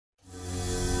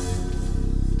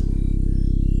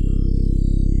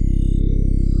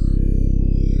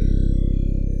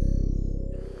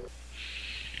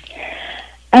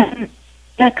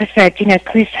like I said,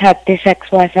 Chris had this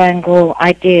ex-wife angle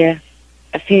idea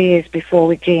a few years before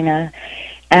with Gina.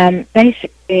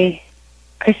 Basically,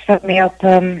 Chris phoned me up.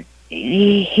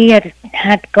 He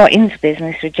had got into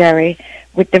business with Jerry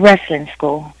with the wrestling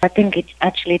school. I think he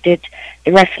actually did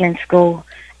the wrestling school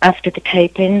after the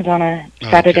tapings on a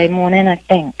Saturday morning, I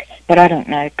think. But I don't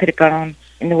know. It could have gone on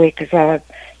in the week as well. I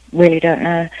really don't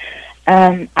know.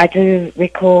 I do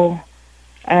recall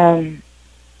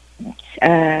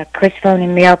Chris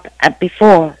phoning me up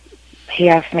before he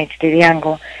asked me to do the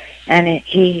angle, and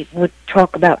he would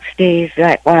talk about Steve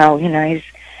like, wow, I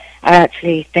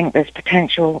actually think there's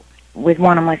potential with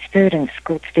one of my students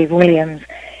called Steve Williams,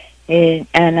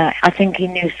 and I think he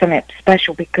knew something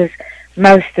special because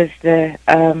most of the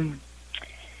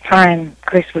time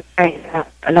Chris would say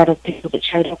that a lot of people that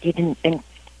showed up he didn't think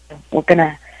were going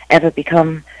to ever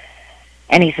become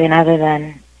anything other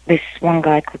than this one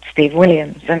guy called Steve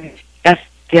Williams, and that's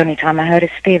the only time I heard of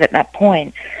Steve at that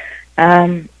point.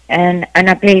 And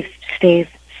I believe Steve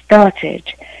started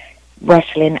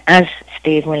wrestling as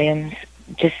Steve Williams,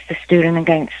 just the student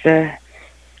against the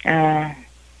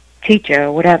teacher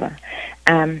or whatever,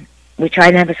 which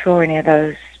I never saw any of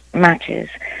those matches.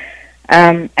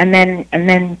 And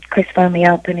then Chris phoned me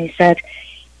up and he said,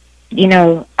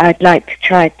 I'd like to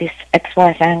try this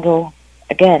ex-wife angle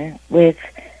again with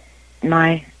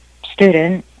my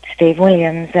student, Steve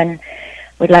Williams, and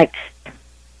would like to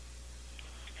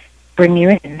bring you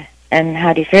in. And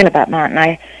how do you feel about that? And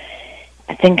I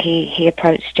think he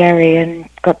approached Jerry and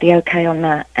got the okay on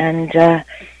that. And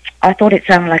I thought it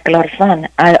sounded like a lot of fun.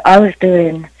 I was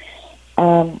doing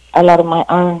a lot of my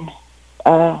own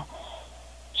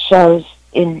shows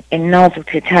in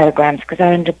novelty telegrams because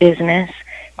I owned a business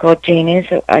called Jeanie,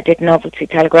 so I did novelty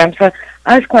telegrams. So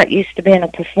I was quite used to being a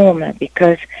performer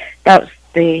because that was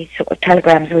the sort of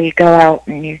telegrams where you go out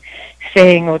and you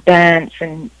sing or dance,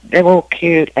 and they're all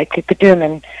cute. Like you could do them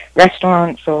in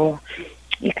restaurants or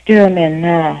you could do them in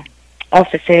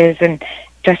offices and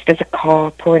dressed as a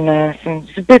cop or a nurse, and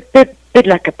it's a bit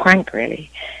like a prank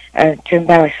really, to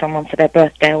embarrass someone for their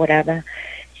birthday or whatever.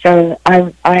 So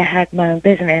I had my own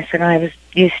business and I was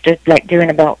used to like doing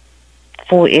about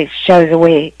 40 shows a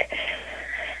week,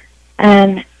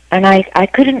 and I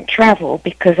couldn't travel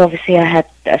because obviously I had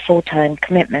a full-time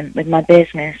commitment with my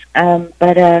business,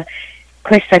 but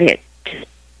Chris said it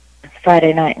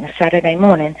Friday night and a Saturday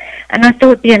morning, and I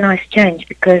thought it'd be a nice change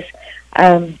because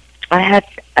I had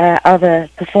other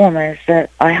performers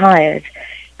that I hired,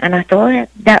 and I thought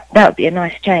that would be a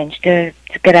nice change to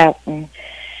get out and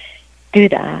do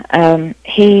that.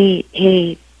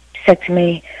 He said to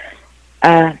me,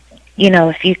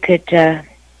 if you could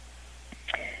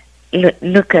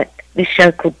look at this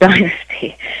show called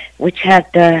Dynasty, which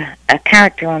had a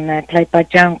character on there played by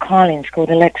Joan Collins called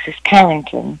Alexis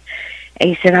Carrington.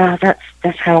 He said,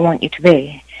 that's how I want you to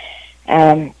be.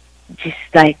 Just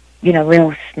like,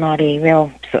 real snotty,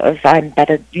 real sort of, I'm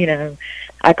better,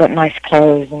 I got nice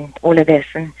clothes and all of this.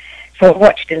 And so I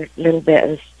watched a little bit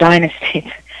of Dynasty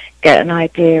to get an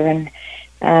idea,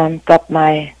 and got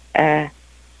my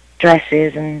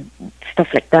dresses and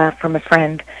stuff like that from a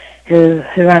friend who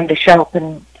owned a shop,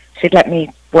 and she'd let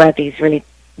me wear these really,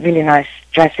 really nice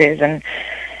dresses. And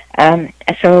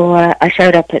so I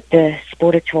showed up at the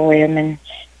Sportatorium, and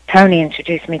Tony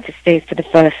introduced me to Steve for the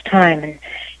first time,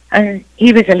 and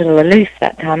he was a little aloof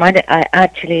that time. I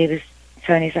actually was,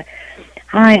 Tony's like,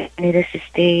 hi, this is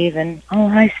Steve, and oh,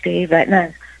 hi, Steve, like,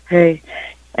 no, hey.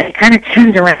 And he kind of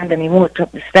turned around and he walked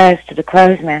up the stairs to the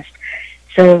crow's nest.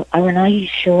 So I went, are you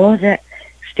sure that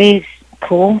Steve's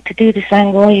cool to do this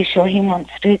angle? Are you sure he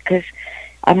wants to? Because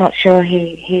I'm not sure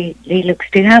he looks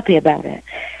too happy about it.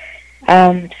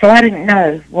 So I didn't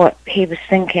know what he was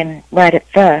thinking right at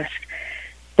first.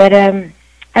 But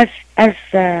as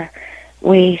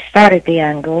we started the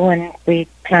angle and we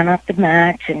planned out the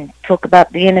match and talk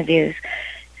about the interviews,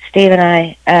 Steve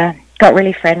and I got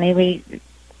really friendly. We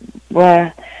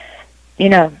were,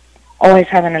 always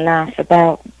having a laugh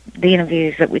about the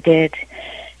interviews that we did,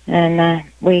 and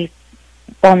we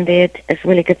bonded as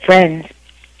really good friends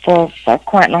for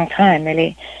quite a long time,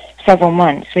 really, several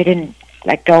months. We didn't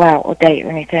go out or date or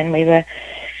anything. We were,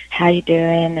 how you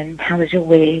doing, and how was your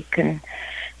week, and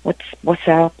what's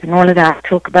up, and all of that.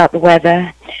 Talk about the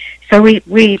weather. So we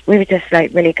were just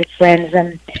really good friends.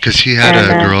 And because he had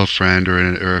a girlfriend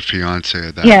or a fiance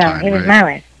at that time. Yeah, he was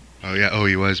married. Oh yeah. Oh,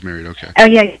 he was married. Okay. Oh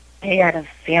yeah, he had a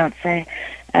fiance.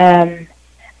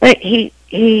 But he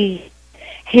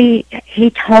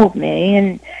told me,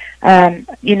 and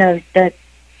that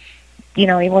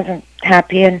he wasn't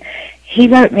happy, and he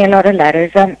wrote me a lot of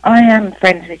letters. I am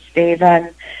friends with Steve.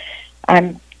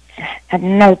 I'm had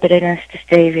no bitterness to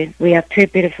Steve. We have two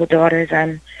beautiful daughters.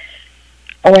 I'm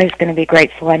always going to be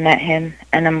grateful I met him,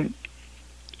 and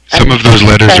Some of those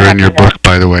letters so are in your happy book,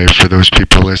 by the way, for those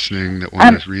people listening that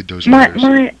want to read those letters.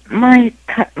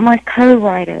 My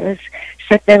co-writers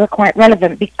said they were quite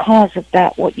relevant because of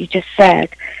that, what you just said,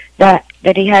 that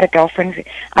he had a girlfriend.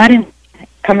 I didn't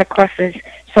come across as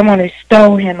someone who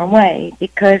stole him away,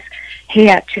 because he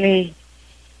actually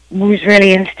was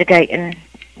really instigating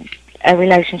a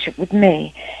relationship with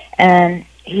me, and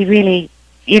he really,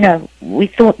 we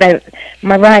thought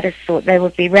my writers thought they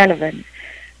would be relevant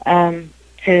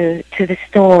to the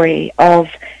story of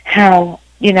how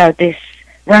this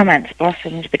romance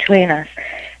blossomed between us.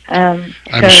 I'm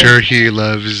sure he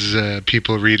loves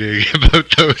people reading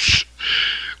about those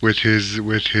with his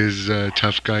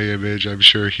tough guy image. I'm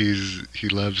sure he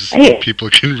loves people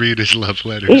can read his love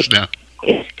letters now.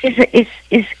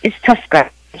 It's tough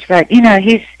guy, right?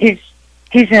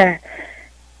 He's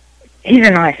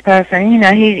a nice person.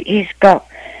 He's got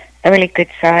a really good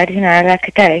side. Like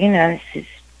a gay. It's his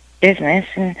business,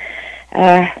 and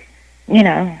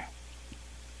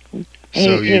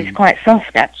he's quite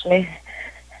soft, actually.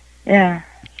 Yeah.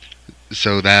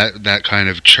 So that kind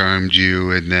of charmed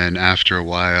you, and then after a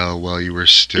while you were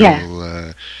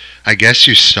still, I guess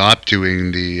you stopped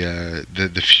doing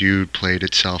the feud played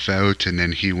itself out, and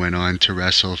then he went on to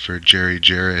wrestle for Jerry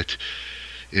Jarrett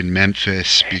in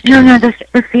Memphis. Because no, the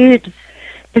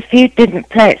feud didn't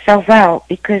play itself out,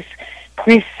 because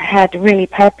Chris had really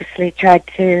purposely tried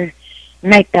to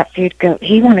make that feud go.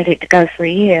 He wanted it to go for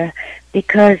a year,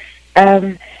 because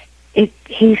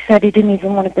he said he didn't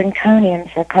even want to bring Tony in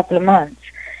for a couple of months.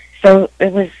 So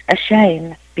it was a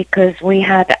shame, because we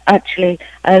had actually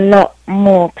a lot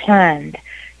more planned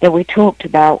that we talked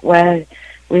about, where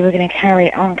we were going to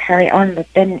carry on, but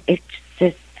then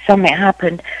something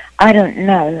happened. I don't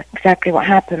know exactly what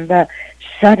happened, but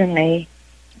suddenly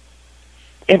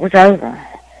it was over.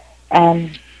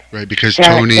 Right, because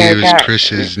Tony was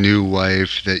Chris's new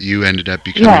wife that you ended up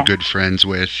becoming good friends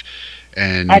with.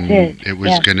 And I did, it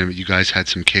was you guys had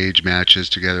some cage matches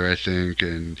together, I think,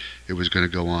 and it was gonna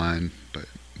go on,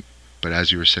 but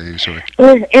as you were saying, sorry.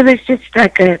 It was just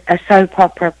like a soap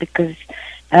opera, because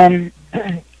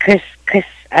Chris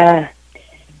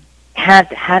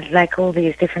had like all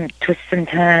these different twists and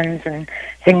turns and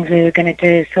things we were going to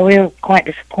do, so we were quite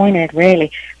disappointed,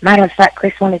 really. Matter of fact,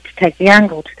 Chris wanted to take the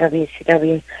angle to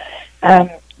WCW.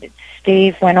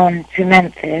 Steve went on to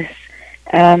Memphis,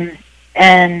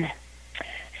 and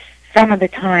some of the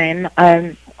time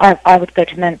I would go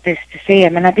to Memphis to see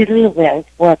him, and I did a little bit of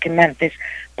work in Memphis,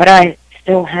 but I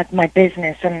still had my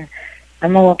business and a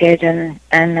mortgage and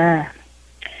a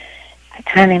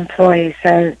 10 employees,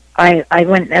 so I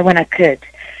went there when I could.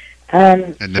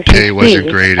 And the pay wasn't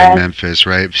great in Memphis,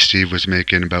 right? Steve was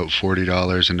making about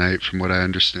 $40 a night, from what I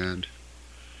understand.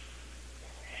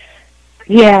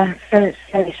 Yeah, so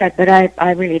he said, but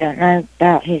I really don't know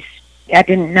about I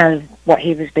didn't know what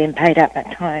he was being paid at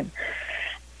that time.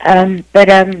 But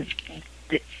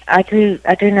I do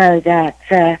know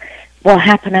that what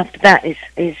happened after that is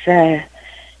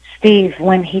Steve,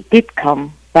 when he did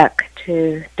come back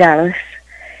to Dallas,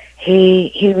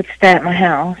 he would stay at my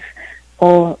house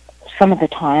or some of the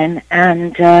time,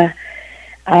 and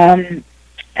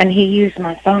he used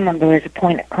my phone number as a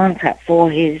point of contact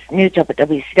for his new job at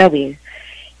WCW.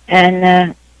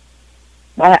 And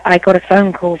I got a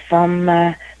phone call from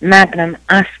Magnum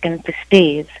asking for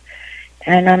Steve,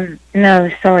 and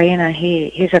no, sorry,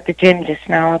 he's at the gym just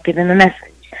now. I'll give him a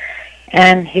message.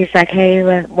 And he's like, hey,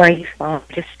 where are you from?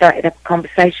 Just started up a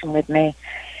conversation with me.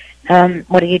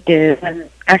 What do you do? And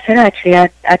I said, actually, I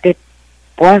did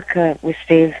work with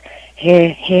Steve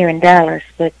here in Dallas,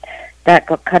 but that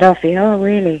got cut off. Oh,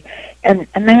 really? And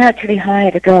they actually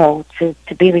hired a girl to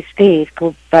be with Steve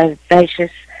called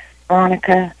Vivacious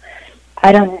Veronica.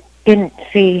 I didn't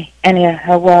see any of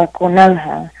her work or know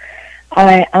her.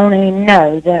 I only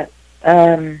know that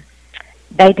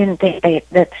they didn't think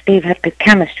that Steve had good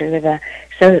chemistry with her.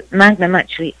 So Magnum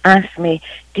actually asked me,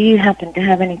 do you happen to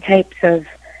have any tapes of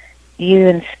you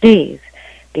and Steve?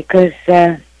 Because,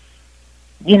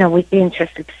 we'd be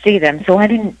interested to see them. So I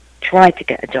didn't try to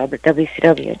get a job at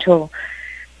WCW at all.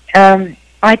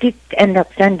 I did end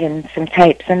up sending some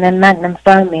tapes, and then Magnum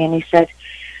phoned me and he said,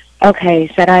 okay,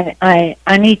 he said,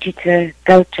 I need you to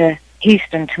go to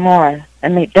Houston tomorrow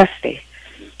and meet Dusty.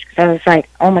 So I was like,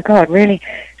 oh my God, really?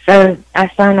 So I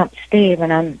phoned up Steve,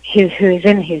 and who is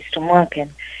in Houston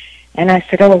working, and I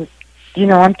said, oh,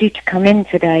 I'm due to come in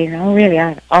today. And, oh, really?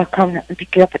 I'll come and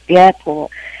pick you up at the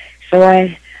airport. So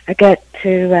I get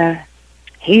to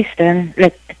Houston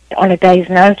on a day's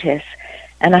notice,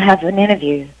 and I have an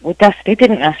interview with Dusty. It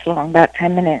didn't last long, about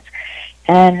 10 minutes.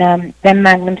 And then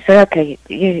Magnum said, okay,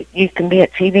 you can be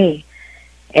at TV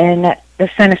in the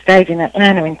center stage in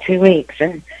Atlanta in 2 weeks.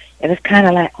 And it was kind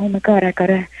of like, oh my God, I got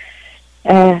to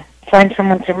find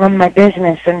someone to run my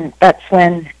business. And that's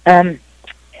when,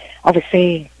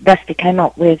 obviously, Dusty came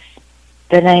up with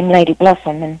the name Lady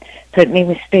Blossom and put me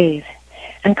with Steve.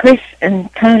 And Chris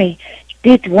and Tony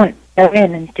did want to go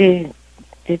in and do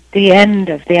the end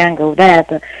of the angle there,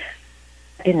 but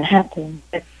it didn't happen.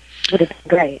 It would have been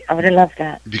great. I would have loved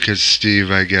that. Because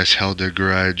Steve, I guess, held a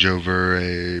grudge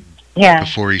over Yeah.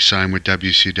 Before he signed with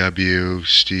WCW,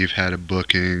 Steve had a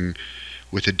booking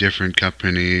with a different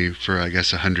company for, I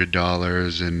guess,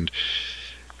 $100, and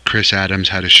Chris Adams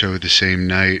had a show the same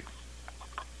night,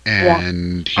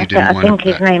 and he didn't want to... I think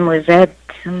his name was Ed.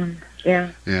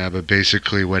 Yeah. Yeah, but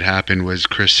basically what happened was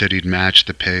Chris said he'd match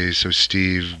the pay, so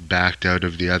Steve backed out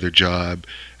of the other job,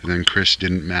 and then Chris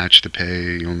didn't match the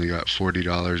pay. He only got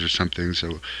 $40 or something,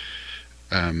 so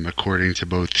according to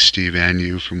both Steve and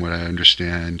you, from what I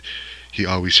understand, he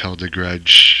always held a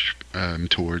grudge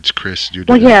towards Chris due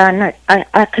to... Well, yeah,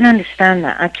 I can understand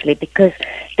that, actually, because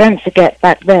don't forget,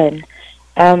 back then,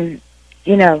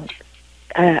 you know,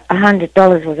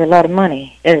 $100 was a lot of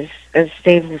money, as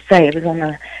Steve will say. It was on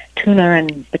a tuna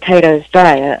and potatoes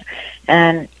diet,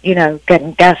 and, you know,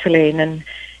 getting gasoline and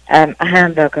a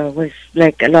hamburger was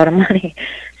like a lot of money.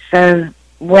 So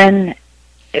when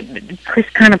Chris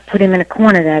kind of put him in a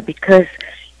corner there, because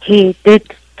he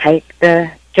did take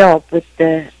the job with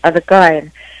the other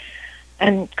guy,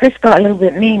 and Chris got a little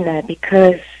bit mean there,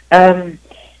 because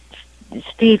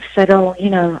Steve said, oh, you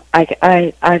know,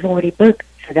 I've already booked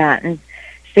for that, and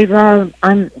Steve,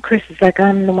 Chris is like,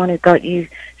 I'm the one who got you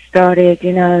started,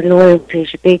 you know, loyalty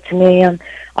should be to me,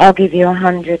 I'll give you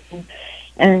 100.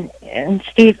 And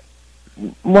Steve,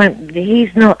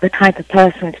 he's not the type of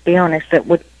person, to be honest, that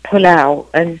would pull out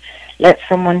and let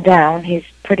someone down. He's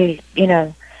pretty, you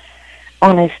know,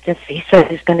 honest if he says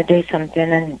he's going to do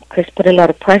something, and Chris put a lot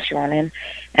of pressure on him.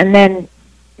 And then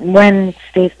when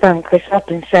Steve phoned Chris up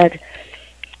and said,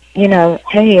 you know,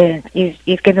 hey,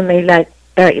 you've given me like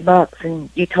 $30 and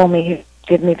you told me you'd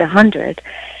give me the 100,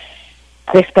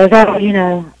 Chris goes, oh, you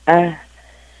know,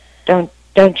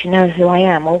 don't you know who I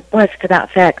am, or words to that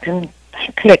effect, and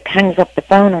click, hangs up the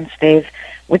phone on Steve,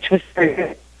 which was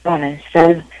very honest.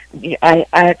 So I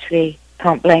actually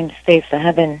can't blame Steve for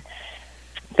having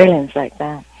feelings like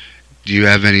that. Do you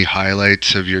have any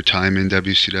highlights of your time in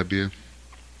WCW?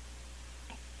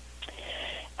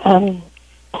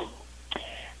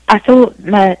 I thought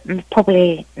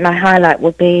probably my highlight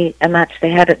would be a match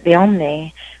they had at the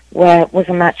Omni, where it was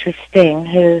a match with Sting,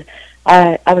 who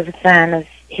I was a fan of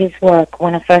his work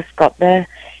when I first got there,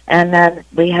 and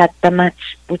we had the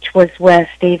match, which was where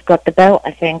Steve got the belt,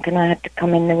 I think, and I had to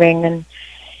come in the ring,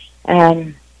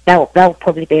 and that would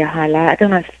probably be a highlight. I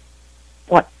don't know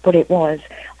what it was.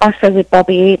 Also with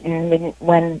Bobby Eaton,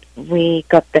 when we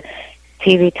got the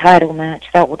TV title match,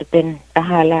 that would have been a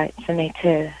highlight for me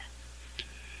too.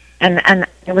 And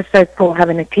it was so cool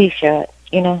having a T-shirt,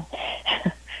 you know.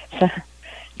 So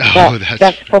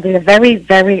that's probably a very,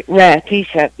 very rare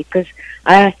T-shirt, because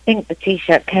I think the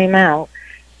T-shirt came out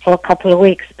for a couple of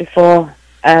weeks before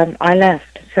I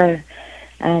left. So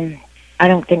I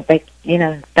don't think that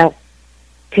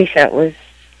T-shirt was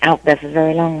out there for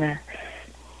very long there.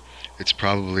 It's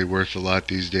probably worth a lot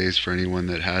these days for anyone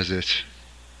that has it.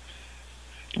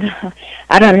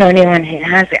 I don't know anyone who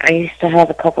has it. I used to have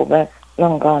a couple, but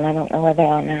long gone. I don't know where they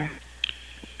are now.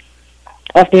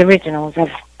 Of the originals,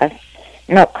 I've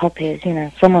not copies, you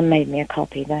know. Someone made me a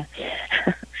copy there.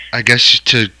 I guess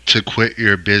to quit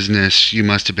your business, you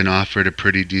must have been offered a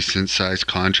pretty decent-sized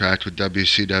contract with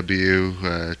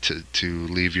WCW to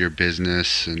leave your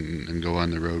business and go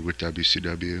on the road with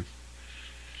WCW.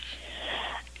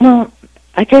 Well,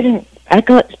 I didn't. I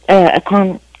got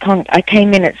I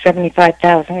came in at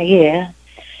 $75,000 a year,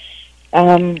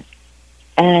 and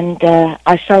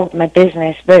I sold my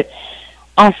business. But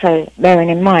also bearing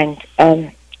in mind,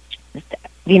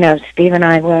 you know, Steve and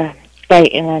I were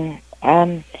dating,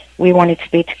 and we wanted to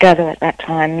be together at that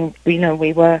time. You know,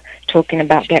 we were talking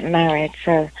about getting married,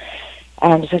 so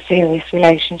it was a serious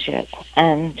relationship,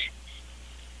 and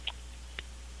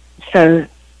so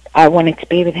I wanted to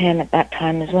be with him at that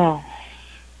time as well.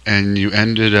 And you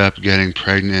ended up getting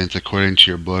pregnant, according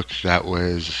to your book. That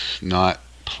was not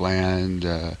planned,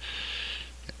 and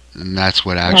that's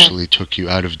what actually took you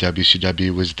out of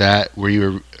WCW. Were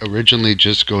you originally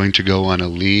just going to go on a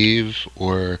leave,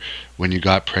 or when you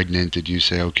got pregnant, did you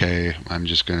say, okay, I'm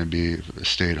just going to be a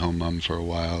stay-at-home mom for a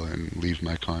while and leave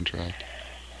my contract?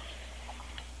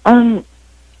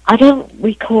 I don't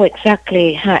recall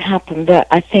exactly how it happened, but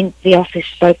I think the office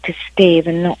spoke to Steve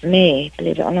and not me,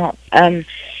 believe it or not. I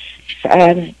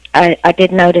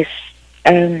did notice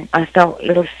I felt a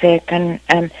little sick, and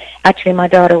actually my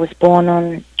daughter was born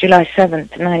on July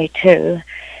 7th, 92.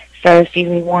 So if you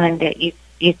rewind it,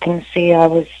 you can see I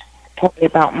was probably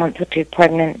about a month or two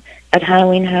pregnant at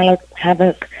Halloween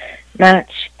Havoc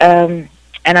match, and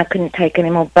I couldn't take any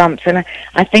more bumps. And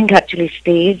I think actually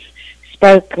Steve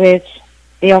spoke with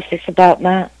the office about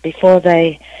that before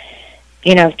they,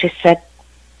 just said,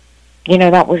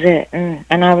 that was it,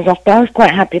 and I was off. But I was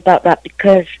quite happy about that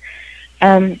because,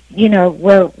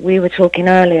 well, we were talking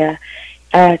earlier,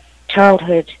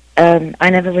 childhood, I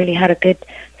never really had a good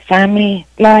family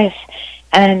life,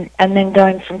 and then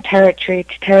going from territory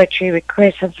to territory with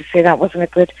Chris, obviously that wasn't a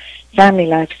good family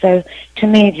life. So to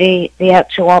me, the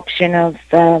actual option of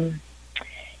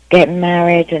getting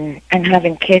married and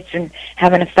having kids and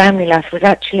having a family life was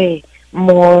actually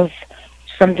more of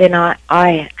something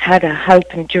I had a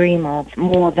hope and dream of,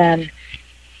 more than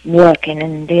working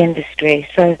in the industry.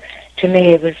 So to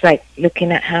me, it was like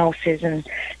looking at houses and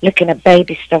looking at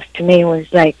baby stuff. To me,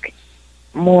 was like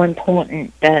more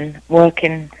important than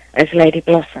working as Lady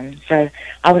Blossom. So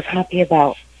I was happy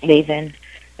about leaving.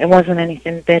 It wasn't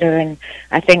anything bitter, and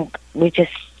I think we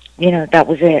just, that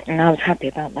was it, and I was happy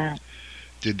about that.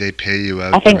 Did they pay you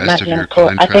out the rest of your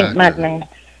contract? I think Magnum.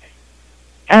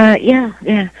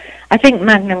 Yeah. I think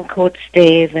Magnum called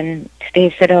Steve, and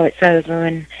Steve said, "Oh, it's over,"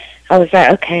 and I was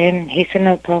like, "Okay," and he said,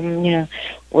 "No problem. We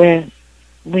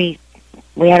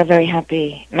had a very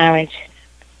happy marriage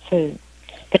for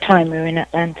the time we were in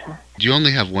Atlanta." Do you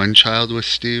only have one child with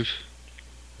Steve,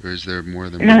 or is there more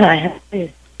than one? No, I have two.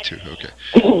 Two, okay.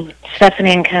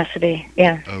 Stephanie and Cassidy,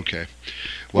 yeah. Okay.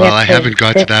 Well, I haven't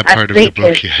got to that part of the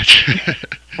book yet.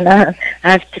 No, I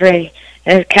have three.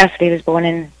 Cassidy was born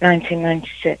in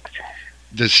 1996.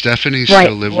 Does Stephanie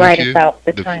still live with you? Right about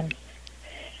the time.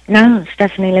 No,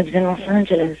 Stephanie lives in Los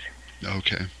Angeles.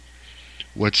 Okay.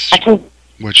 What's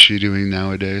she doing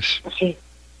nowadays?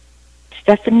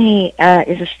 Stephanie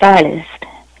is a stylist.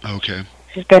 Okay.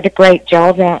 She's got a great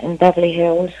job out in Beverly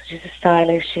Hills. She's a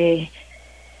stylist. She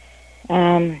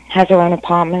has her own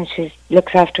apartment. She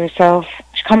looks after herself.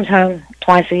 She comes home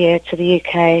twice a year to the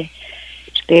UK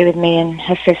to be with me and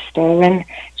her sister. And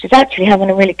she's actually having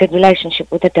a really good relationship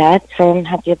with her dad, so I'm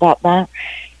happy about that.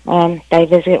 They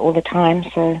visit all the time,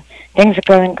 so things are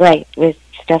going great with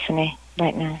Stephanie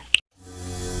right now.